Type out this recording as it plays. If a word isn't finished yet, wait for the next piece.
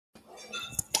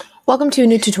Welcome to a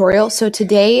new tutorial. So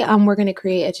today we're going to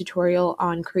create a tutorial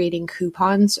on creating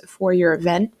coupons for your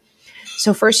event.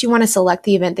 So first you want to select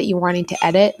the event that you're wanting to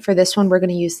edit. For this one, we're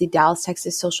going to use the Dallas,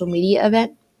 Texas social media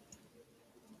event.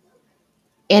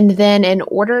 And then in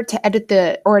order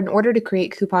to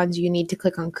create coupons, you need to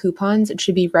click on coupons. It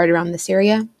should be right around this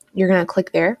area. You're going to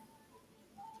click there.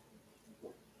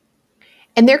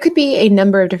 And there could be a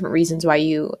number of different reasons why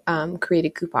you create a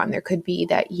coupon. There could be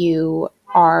that you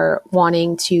are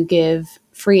wanting to give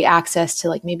free access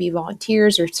to maybe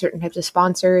volunteers or certain types of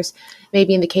sponsors.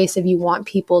 Maybe in the case of you want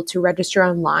people to register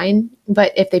online,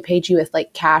 but if they paid you with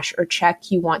cash or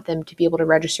check, you want them to be able to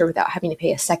register without having to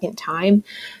pay a second time.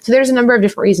 So there's a number of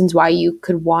different reasons why you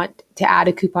could want to add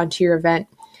a coupon to your event.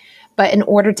 But in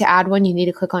order to add one, you need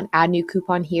to click on Add New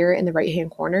Coupon here in the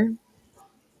right-hand corner.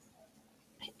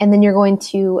 And then you're going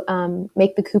to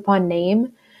make the coupon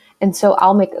name. And so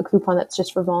I'll make a coupon that's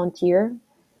just for volunteer.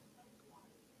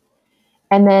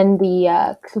 And then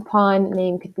the coupon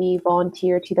name could be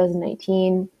Volunteer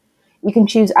 2019. You can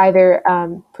choose either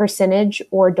percentage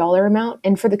or dollar amount.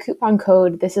 And for the coupon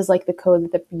code, this is the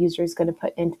code that the user is going to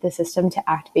put into the system to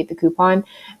activate the coupon.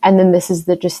 And then this is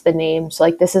just the name.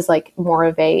 So this is more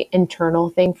of a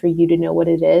internal thing for you to know what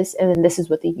it is. And then this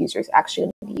is what the user is actually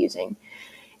going to be using.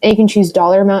 And you can choose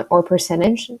dollar amount or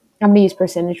percentage. I'm going to use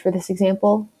percentage for this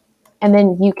example. And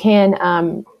then you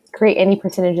can create any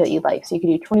percentage that you'd like. So you could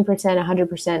do 20%,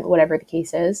 100%, whatever the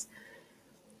case is.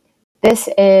 This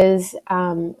is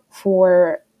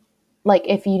for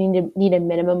if you need a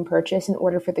minimum purchase in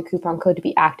order for the coupon code to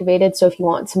be activated. So if you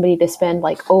want somebody to spend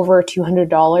over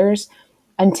 $200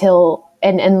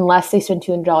 unless they spend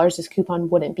 $200, this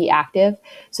coupon wouldn't be active.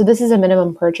 So this is a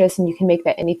minimum purchase, and you can make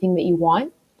that anything that you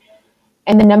want.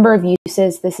 And the number of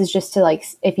uses, this is just to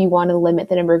if you want to limit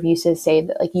the number of uses, say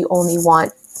that you only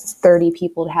want 30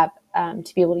 people to have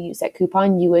to be able to use that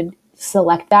coupon, you would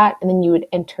select that, and then you would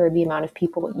enter the amount of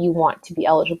people you want to be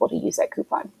eligible to use that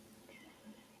coupon.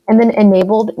 And then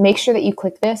enabled, make sure that you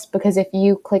click this, because if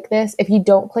you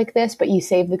don't click this but you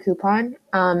save the coupon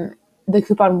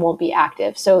won't be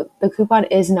active. So the coupon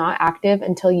is not active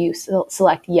until you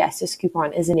select yes, this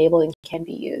coupon is enabled and can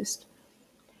be used.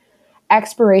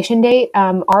 Expiration date,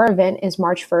 our event is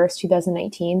March 1st,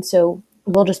 2019. So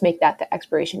we'll just make that the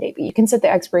expiration date, but you can set the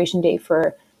expiration date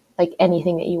for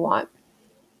anything that you want.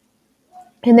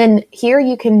 And then here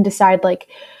you can decide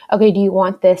okay, do you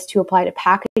want this to apply to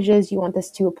packages? You want this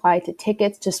to apply to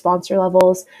tickets, to sponsor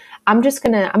levels? I'm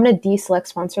gonna deselect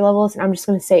sponsor levels, and I'm just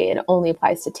gonna say it only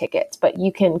applies to tickets, but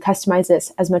you can customize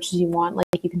this as much as you want.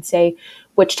 You can say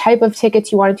which type of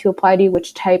tickets you want it to apply to,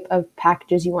 which type of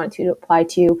packages you want it to apply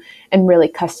to, and really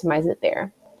customize it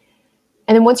there.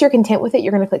 And then once you're content with it,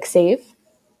 you're gonna click Save.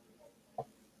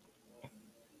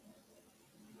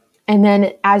 And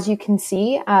then as you can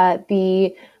see,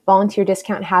 the volunteer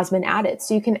discount has been added.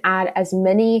 So you can add as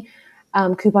many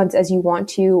coupons as you want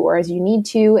to or as you need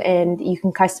to, and you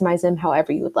can customize them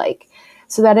however you would like.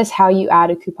 So that is how you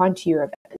add a coupon to your event.